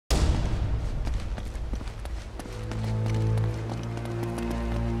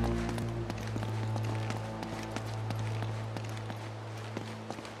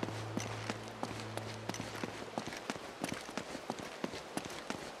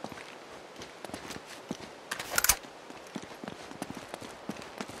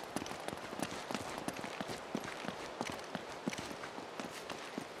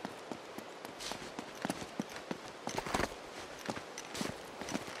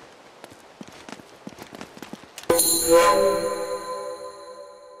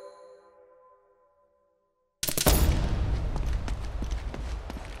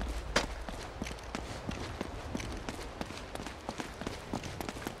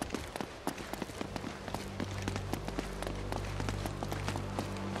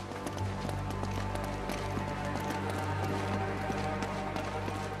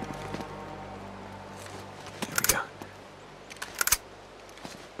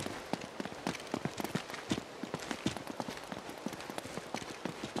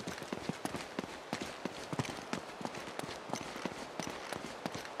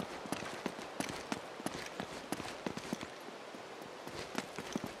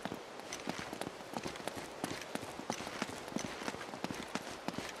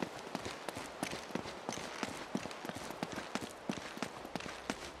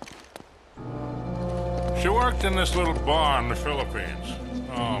She worked in this little bar in the Philippines.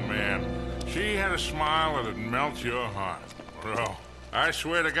 Oh, man. She had a smile that'd melt your heart. Bro, I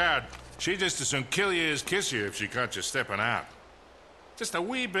swear to God, she'd just as soon kill you as kiss you if she caught you stepping out. Just a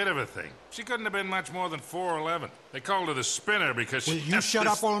wee bit of a thing. She couldn't have been much more than 4'11". They called her the Spinner because she... Will you shut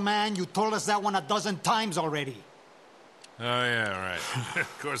up, old man? You told us that one a dozen times already. Oh, yeah, right.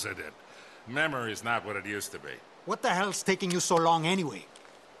 Of course I did. Memory's not what it used to be. What the hell's taking you so long anyway?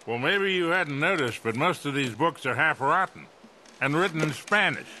 Well, maybe you hadn't noticed, but most of these books are half rotten. And written in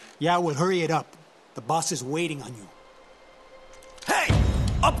Spanish. Yeah, well, hurry it up. The boss is waiting on you. Hey!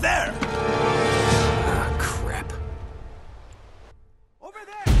 Up there! Ah, crap. Over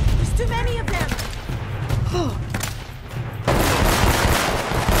there! There's too many of them!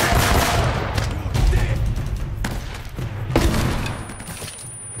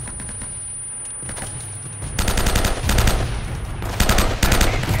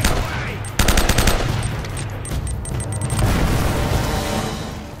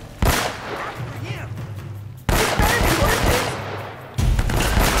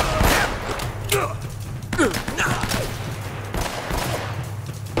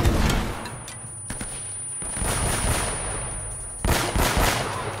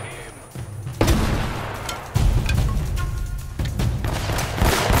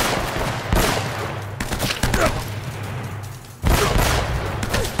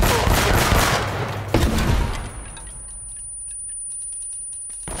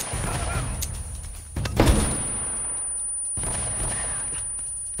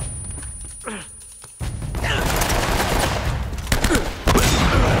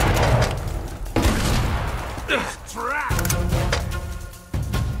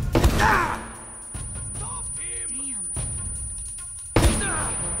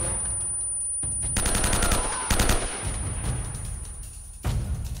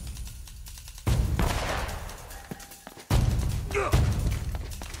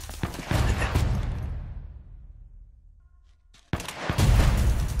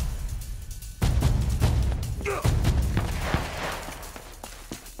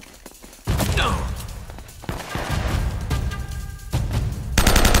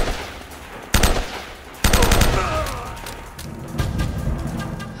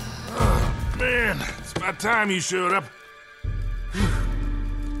 About time you showed up.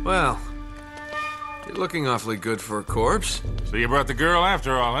 Well, you're looking awfully good for a corpse. So you brought the girl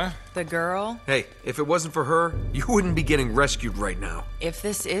after all, huh? The girl? Hey, if it wasn't for her, you wouldn't be getting rescued right now. If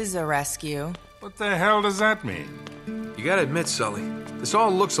this is a rescue. What the hell does that mean? You gotta admit, Sully, this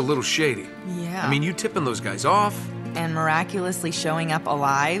all looks a little shady. Yeah. I mean, you tipping those guys off. And miraculously showing up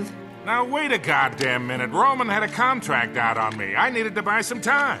alive? Now wait a goddamn minute. Roman had a contract out on me. I needed to buy some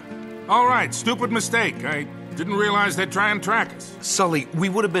time. All right, stupid mistake. I didn't realize they'd try and track us. Sully, we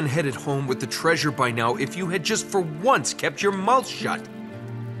would have been headed home with the treasure by now if you had just for once kept your mouth shut.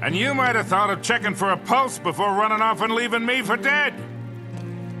 And you might have thought of checking for a pulse before running off and leaving me for dead.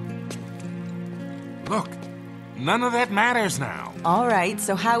 Look, none of that matters now. All right,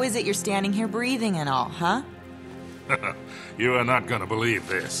 so how is it you're standing here breathing and all, huh? You are not gonna believe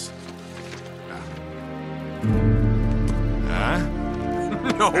this. Huh?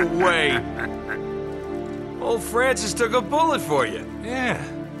 No way! Old Francis took a bullet for you. Yeah.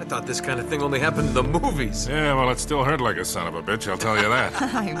 I thought this kind of thing only happened in the movies. Yeah, well, it still hurt like a son of a bitch, I'll tell you that.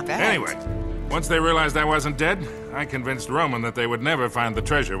 I bet. Anyway, once they realized I wasn't dead, I convinced Roman that they would never find the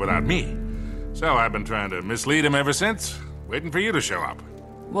treasure without me. So I've been trying to mislead him ever since, waiting for you to show up.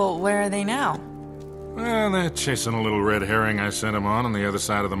 Well, where are they now? Well, they're chasing a little red herring I sent him on the other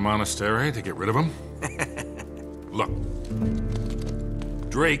side of the monastery to get rid of him. Look,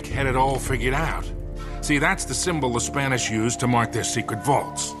 Drake had it all figured out. See, that's the symbol the Spanish used to mark their secret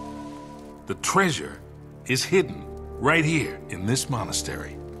vaults. The treasure is hidden right here in this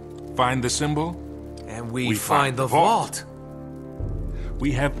monastery. Find the symbol, And we find the vault.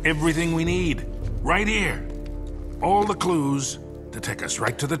 We have everything we need, right here. All the clues to take us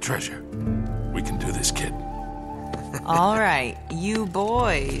right to the treasure. We can do this, kid. All right, you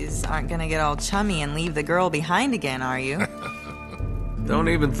boys aren't gonna get all chummy and leave the girl behind again, are you? Don't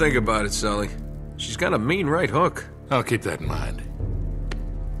even think about it, Sully. She's got a mean right hook. I'll keep that in mind.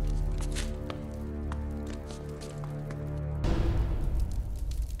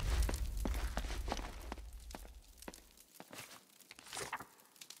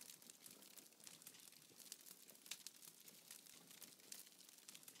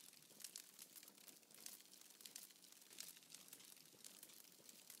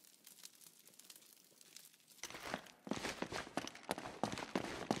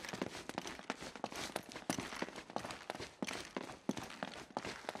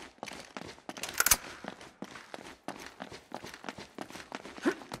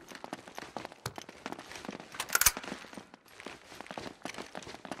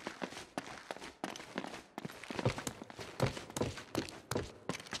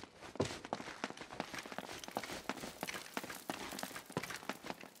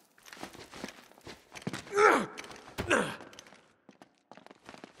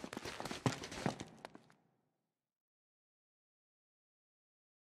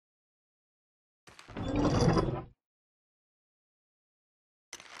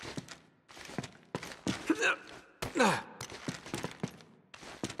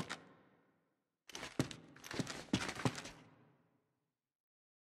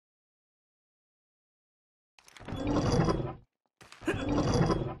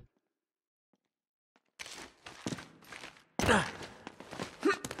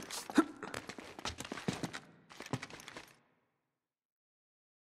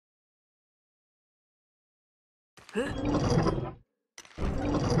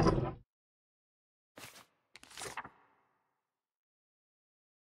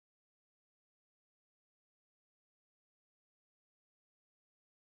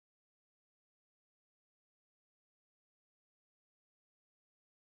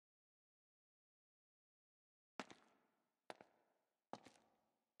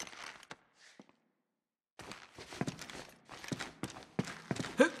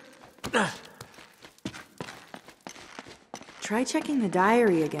 Try checking the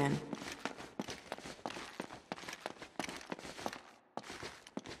diary again.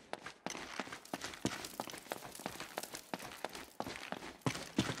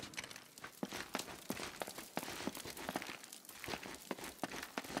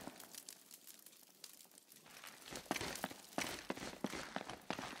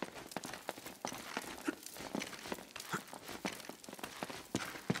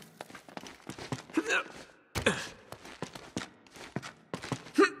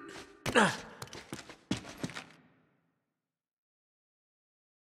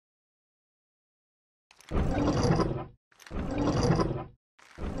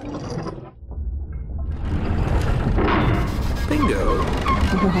 Bingo.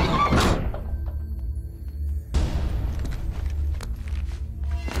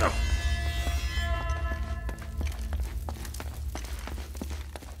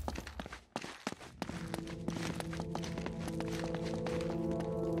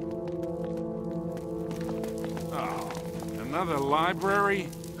 Another library?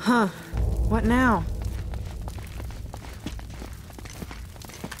 Huh. What now?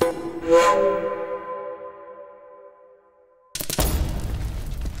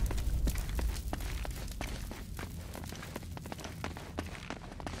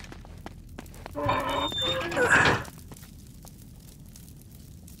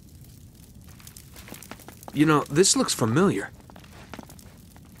 You know, this looks familiar.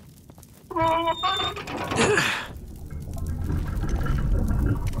 Well,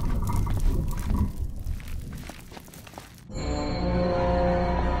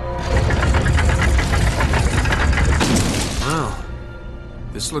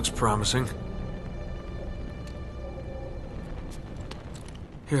 this looks promising.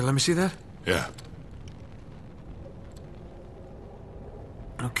 Here, let me see that. Yeah.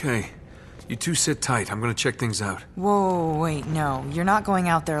 Okay. You two sit tight. I'm gonna check things out. Whoa, wait, no. You're not going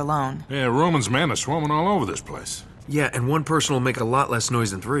out there alone. Yeah, Roman's men are swarming all over this place. Yeah, and one person will make a lot less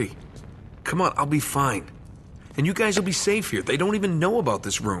noise than three. Come on, I'll be fine. And you guys will be safe here. They don't even know about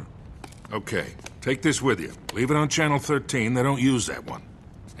this room. Okay, take this with you. Leave it on channel 13. They don't use that one.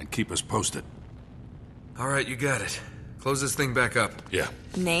 And keep us posted. All right, you got it. Close this thing back up. Yeah.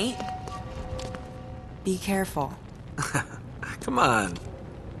 Nate? Be careful. Come on.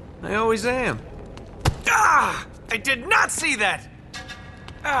 I always am. Ah! I did not see that!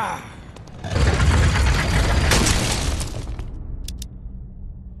 Ah!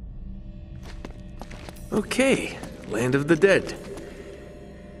 Okay, land of the dead.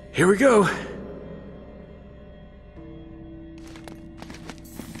 Here we go.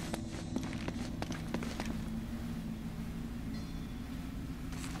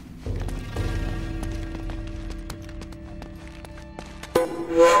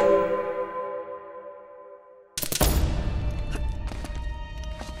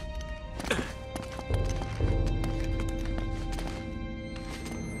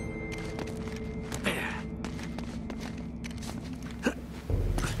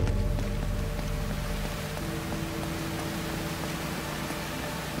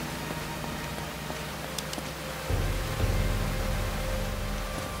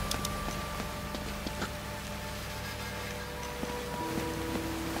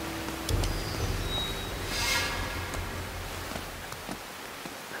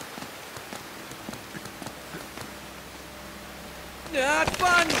 Not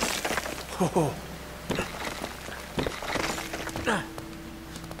fun! Oh.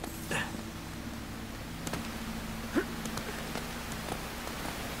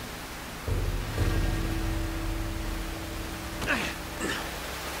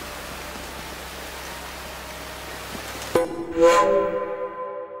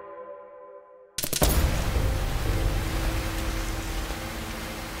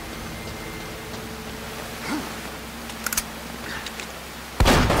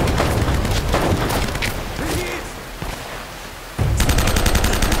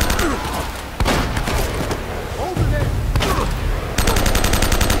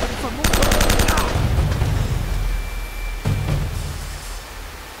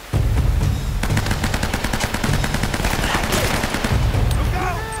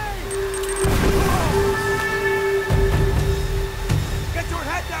 Get your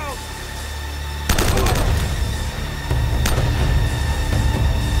head down!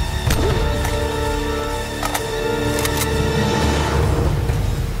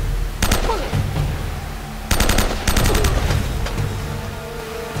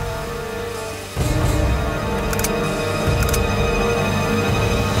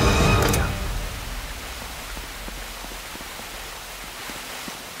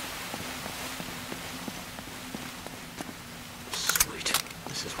 Sweet.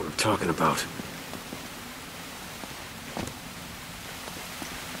 This is what I'm talking about.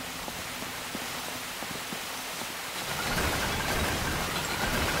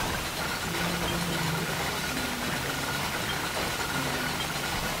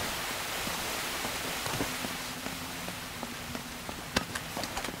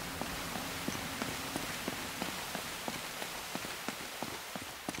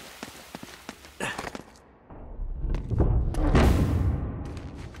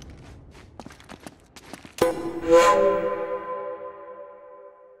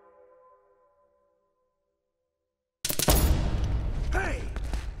 Hey!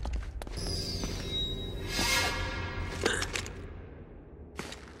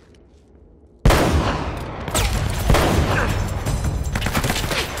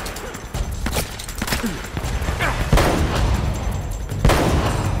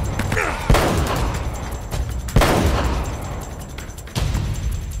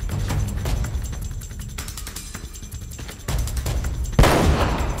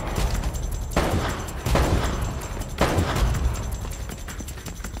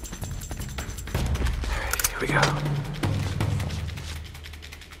 Here we go.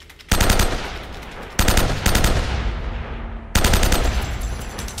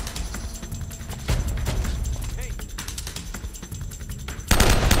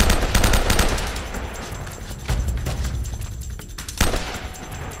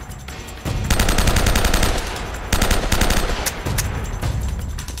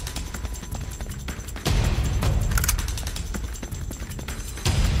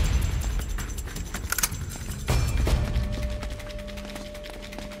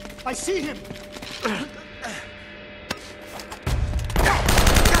 I see him!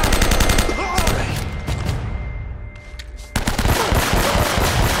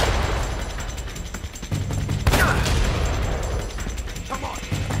 Come on!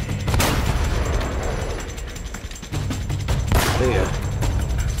 There.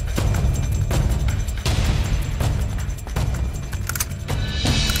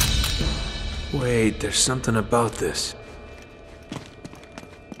 Wait, there's something about this.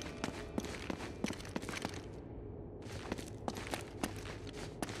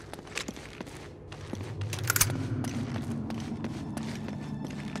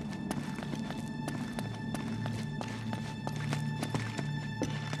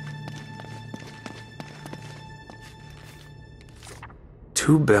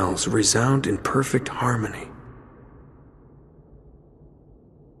 two bells resound in perfect harmony.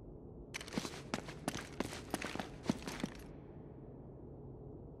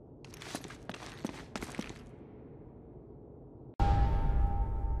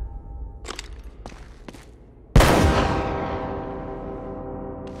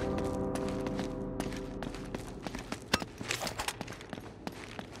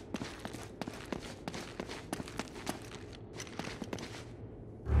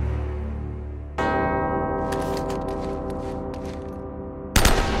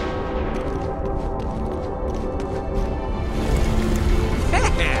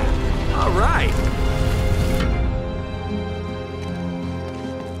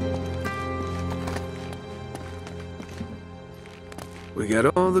 We got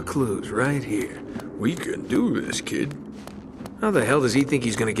all the clues right here. We can do this, kid. How the hell does he think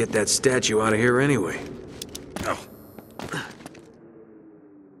he's gonna get that statue out of here anyway? Oh.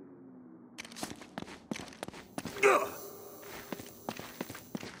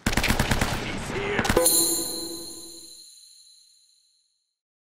 He's here.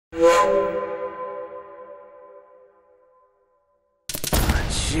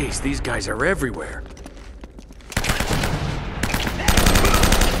 Jeez, these guys are everywhere.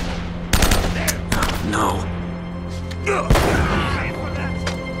 No.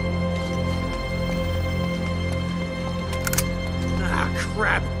 Ah,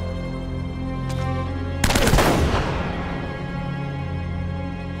 crap.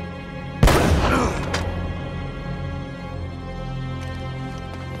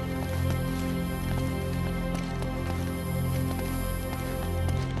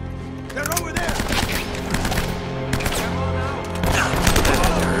 They're over there!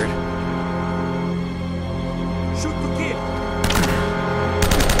 Shoot the kid!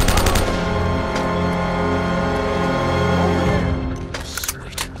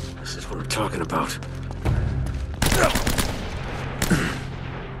 Sweet. This is what I'm talking about.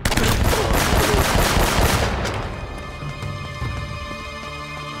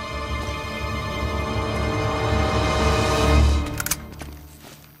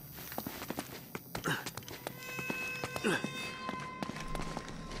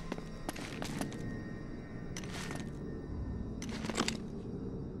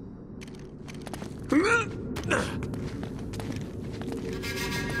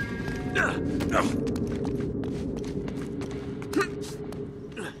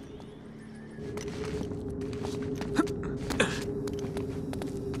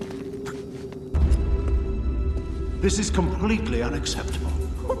 This is completely unacceptable.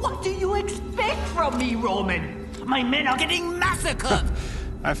 What do you expect from me, Roman? My men are getting massacred!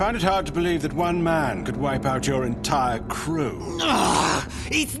 I find it hard to believe that one man could wipe out your entire crew. Ugh,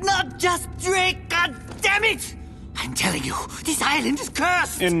 it's not just Drake, god damn it! I'm telling you, this island is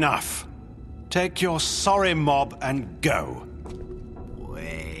cursed! Enough. Take your sorry mob and go.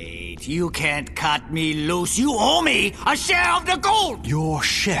 Wait, you can't cut me loose. You owe me a share of the gold! Your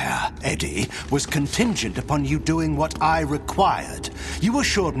share, Eddie, was contingent upon you doing what I required. You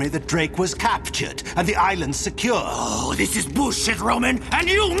assured me that Drake was captured and the island secure. Oh, this is bullshit, Roman, and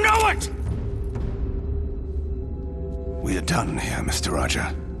you know it! We are done here, Mr.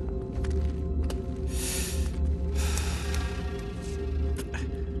 Roger.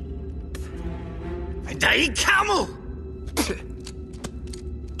 Dai camo!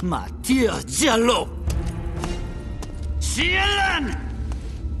 Mattia Giallo! Cielan!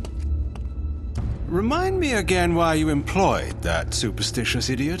 Remind me again why you employed that superstitious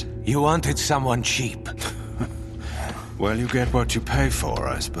idiot. You wanted someone cheap. Well, you get what you pay for,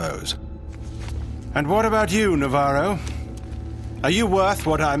 I suppose. And what about you, Navarro? Are you worth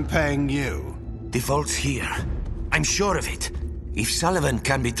what I'm paying you? The vault's here. I'm sure of it. If Sullivan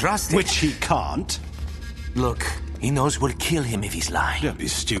can be trusted... Which he can't. Look, he knows we'll kill him if he's lying. Don't be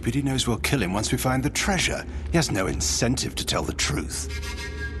stupid. He knows we'll kill him once we find the treasure. He has no incentive to tell the truth.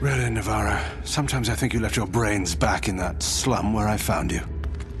 Really, Navarro, sometimes I think you left your brains back in that slum where I found you.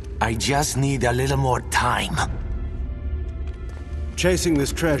 I just need a little more time. Chasing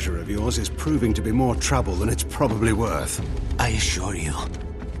this treasure of yours is proving to be more trouble than it's probably worth. I assure you,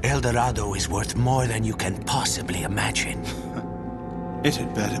 El Dorado is worth more than you can possibly imagine. It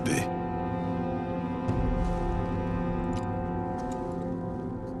had better be.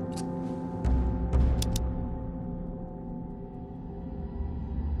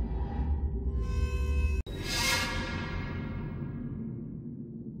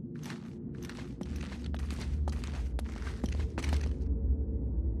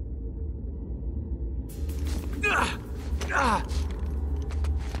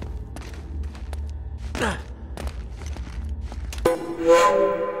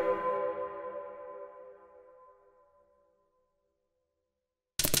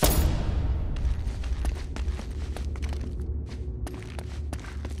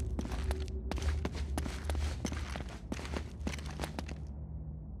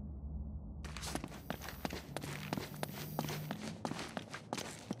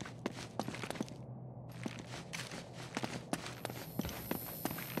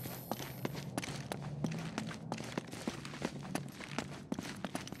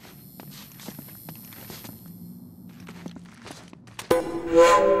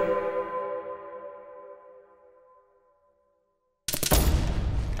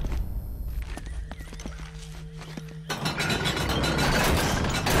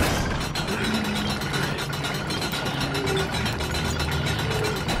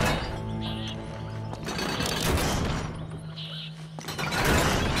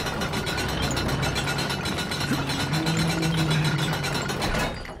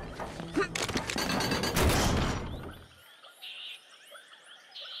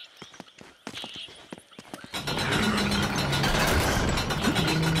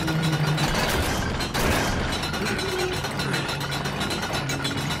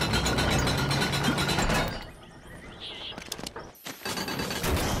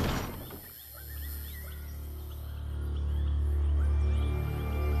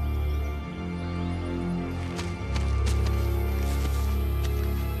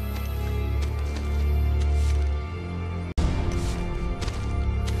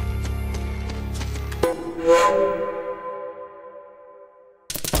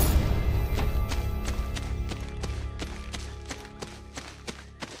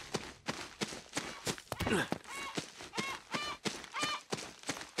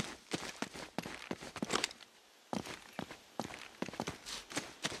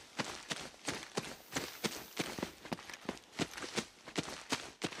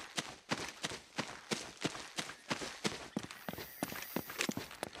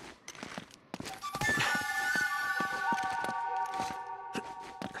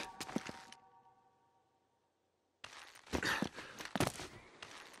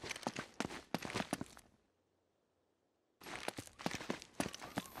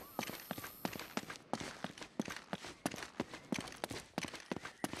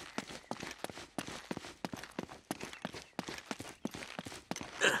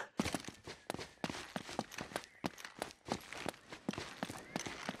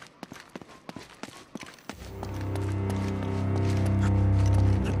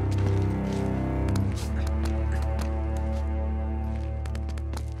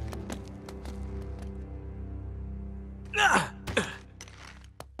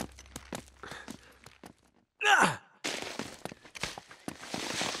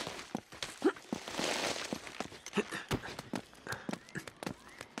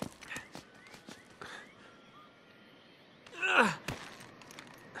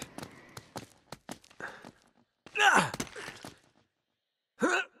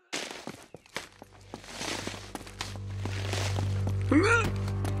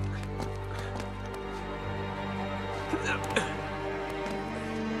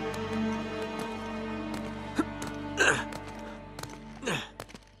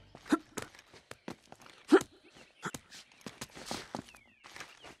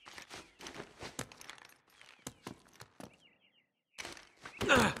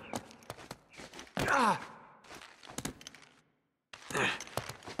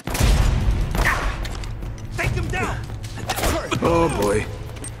 Take him down! Oh boy.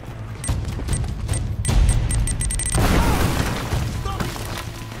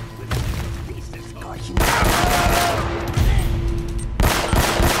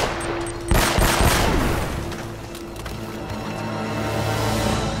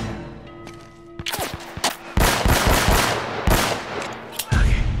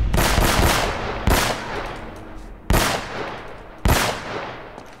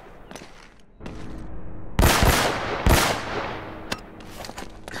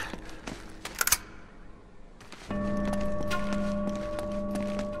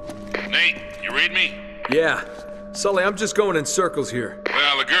 Yeah. Sully, I'm just going in circles here.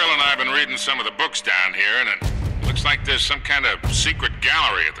 Well, the girl and I have been reading some of the books down here, and it looks like there's some kind of secret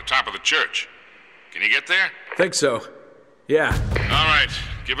gallery at the top of the church. Can you get there? Think so. Yeah. All right.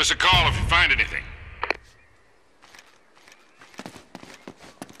 Give us a call if you find anything.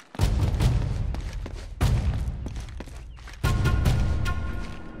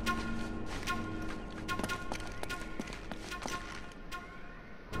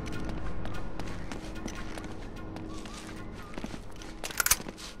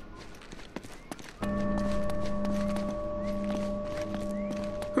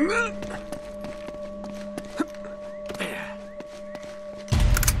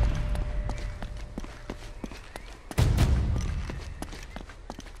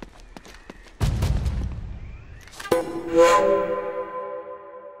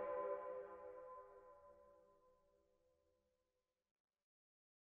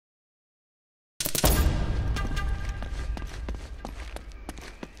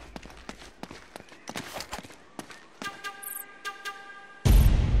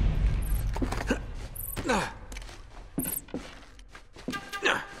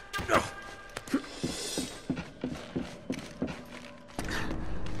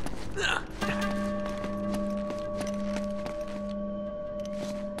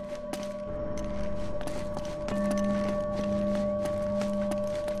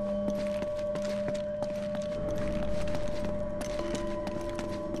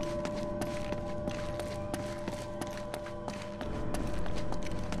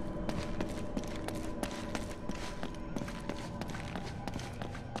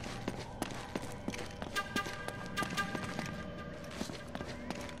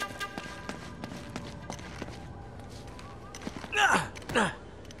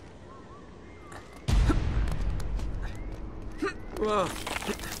 Whoa!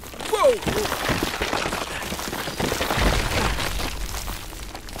 Whoa!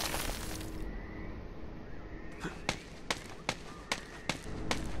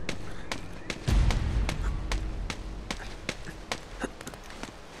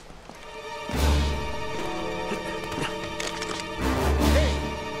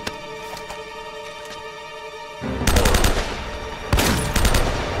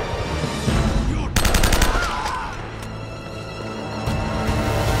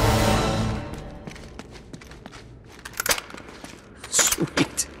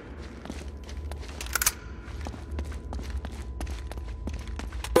 Sweet.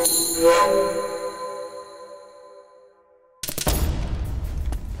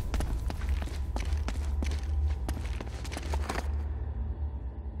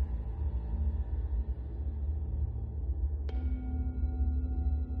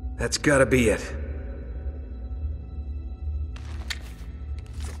 That's gotta be it.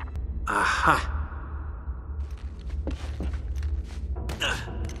 Aha!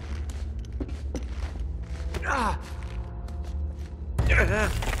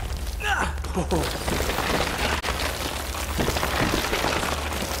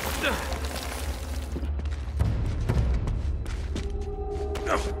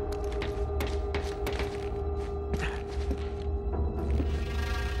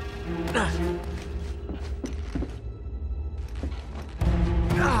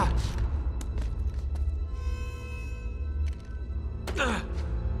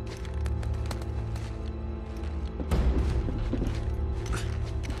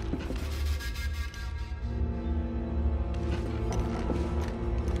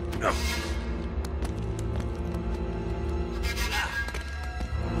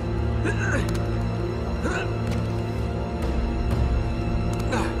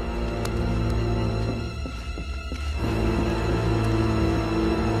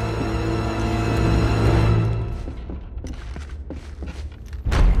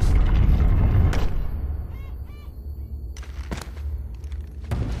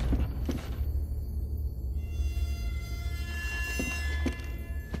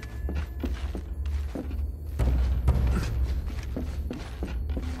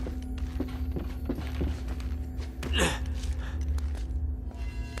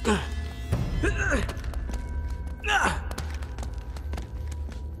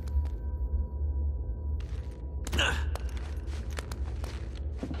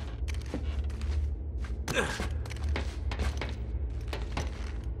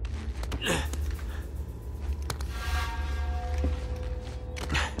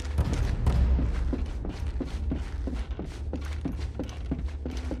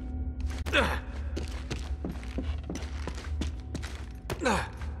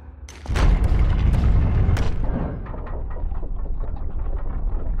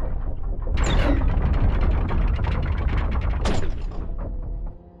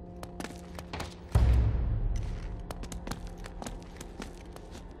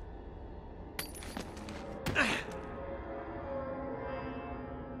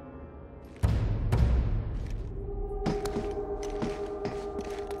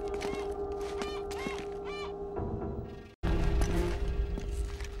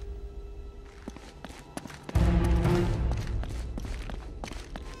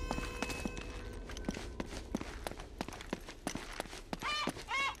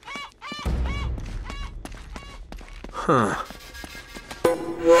 Huh.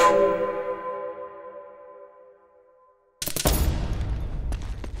 Well,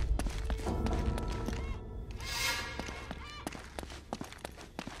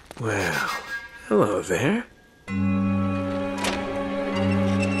 hello there.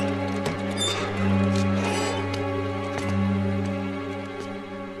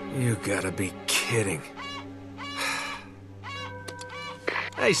 You gotta be kidding.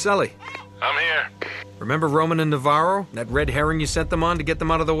 Hey, Sully. I'm here. Remember Roman and Navarro? That red herring you sent them on to get them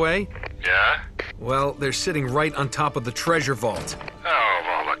out of the way? Yeah? Well, they're sitting right on top of the treasure vault. Oh,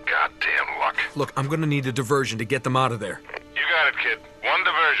 all the goddamn luck. Look, I'm gonna need a diversion to get them out of there. You got it, kid. One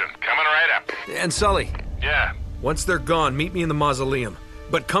diversion. Coming right up. And Sully, Yeah. once they're gone, meet me in the mausoleum.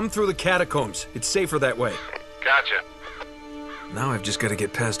 But come through the catacombs. It's safer that way. Gotcha. Now I've just got to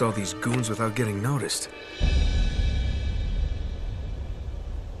get past all these goons without getting noticed.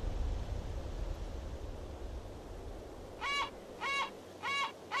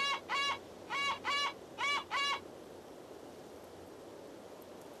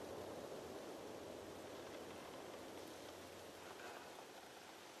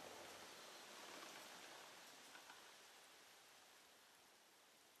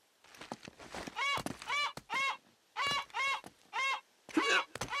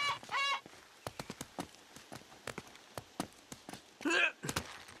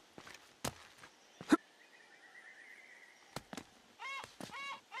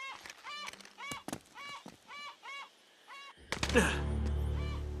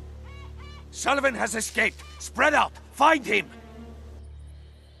 Sullivan has escaped. Spread out. Find him.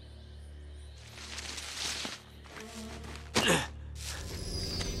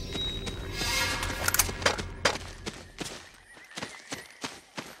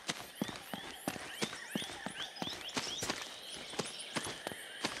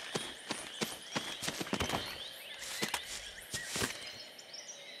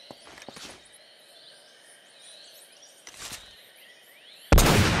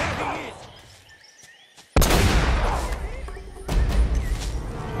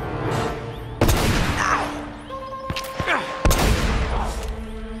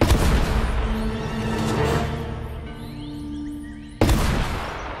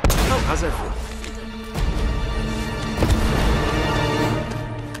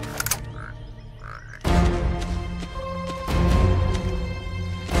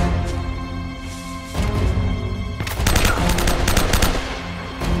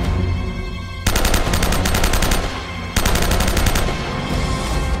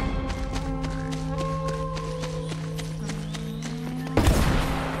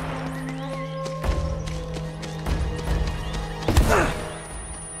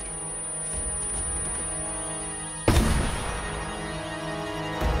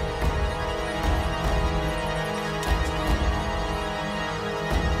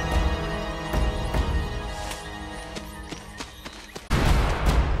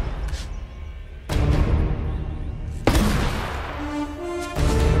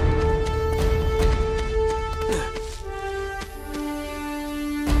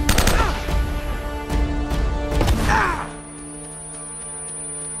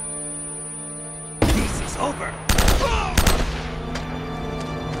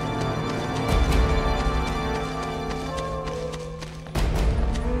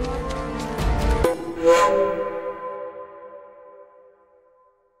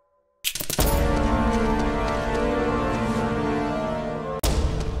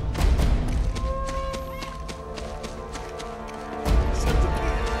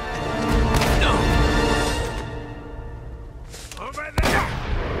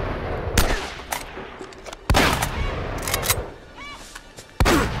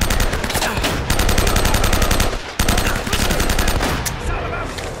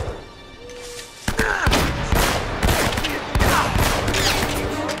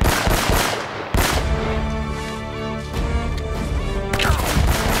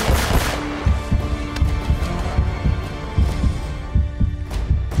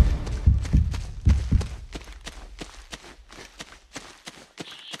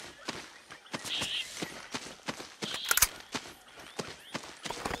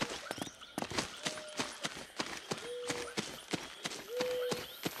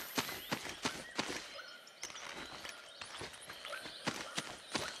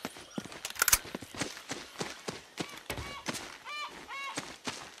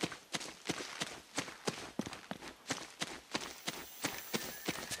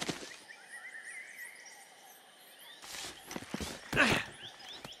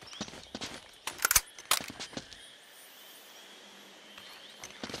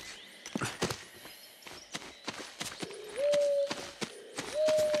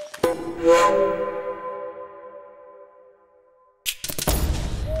 Hey.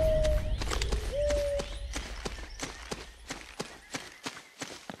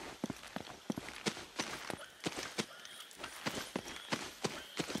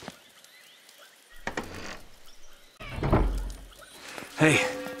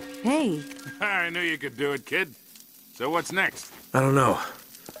 Hey, I knew you could do it, kid. So what's next? I don't know.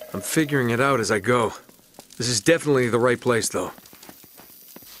 I'm figuring it out as I go. This is definitely the right place, though.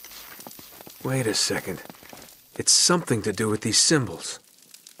 Wait a second. It's something to do with these symbols.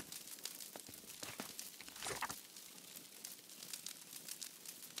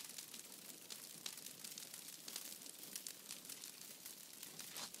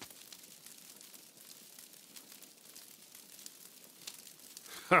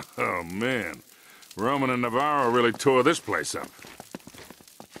 Oh, man. Roman and Navarro really tore this place up.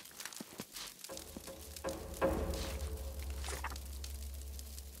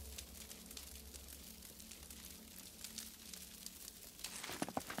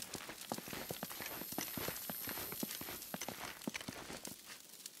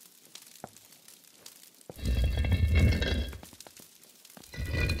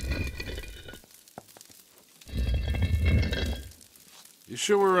 You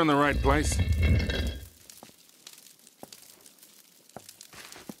sure we're in the right place?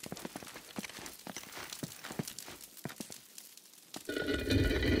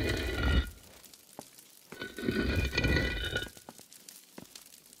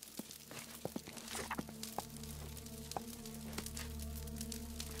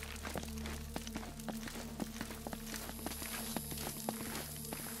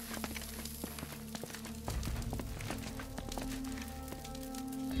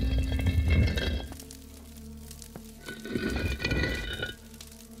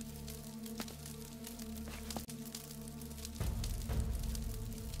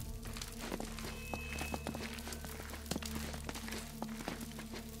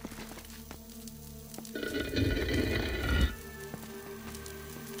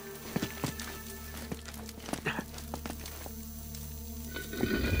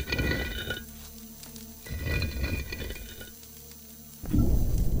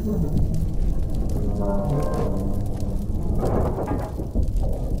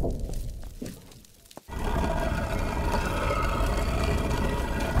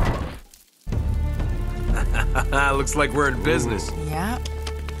 Looks like we're in business. Yeah.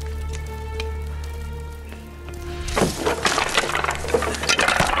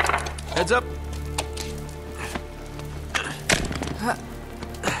 Heads up.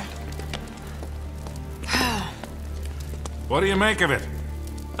 What do you make of it?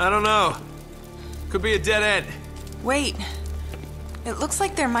 I don't know. Could be a dead end. Wait. It looks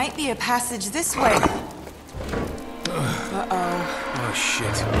like there might be a passage this way. Uh-oh. Oh,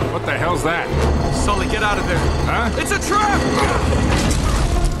 shit. What the hell's that? Sully, get out of there. Huh? It's a trap!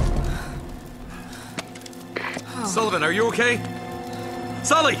 Sullivan, are you okay?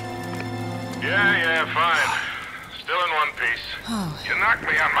 Sully! Yeah, fine. Still in one piece. You knocked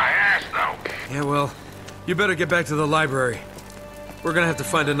me on my ass, though. Yeah, well, you better get back to the library. We're gonna have to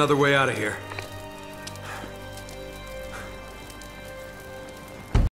find another way out of here.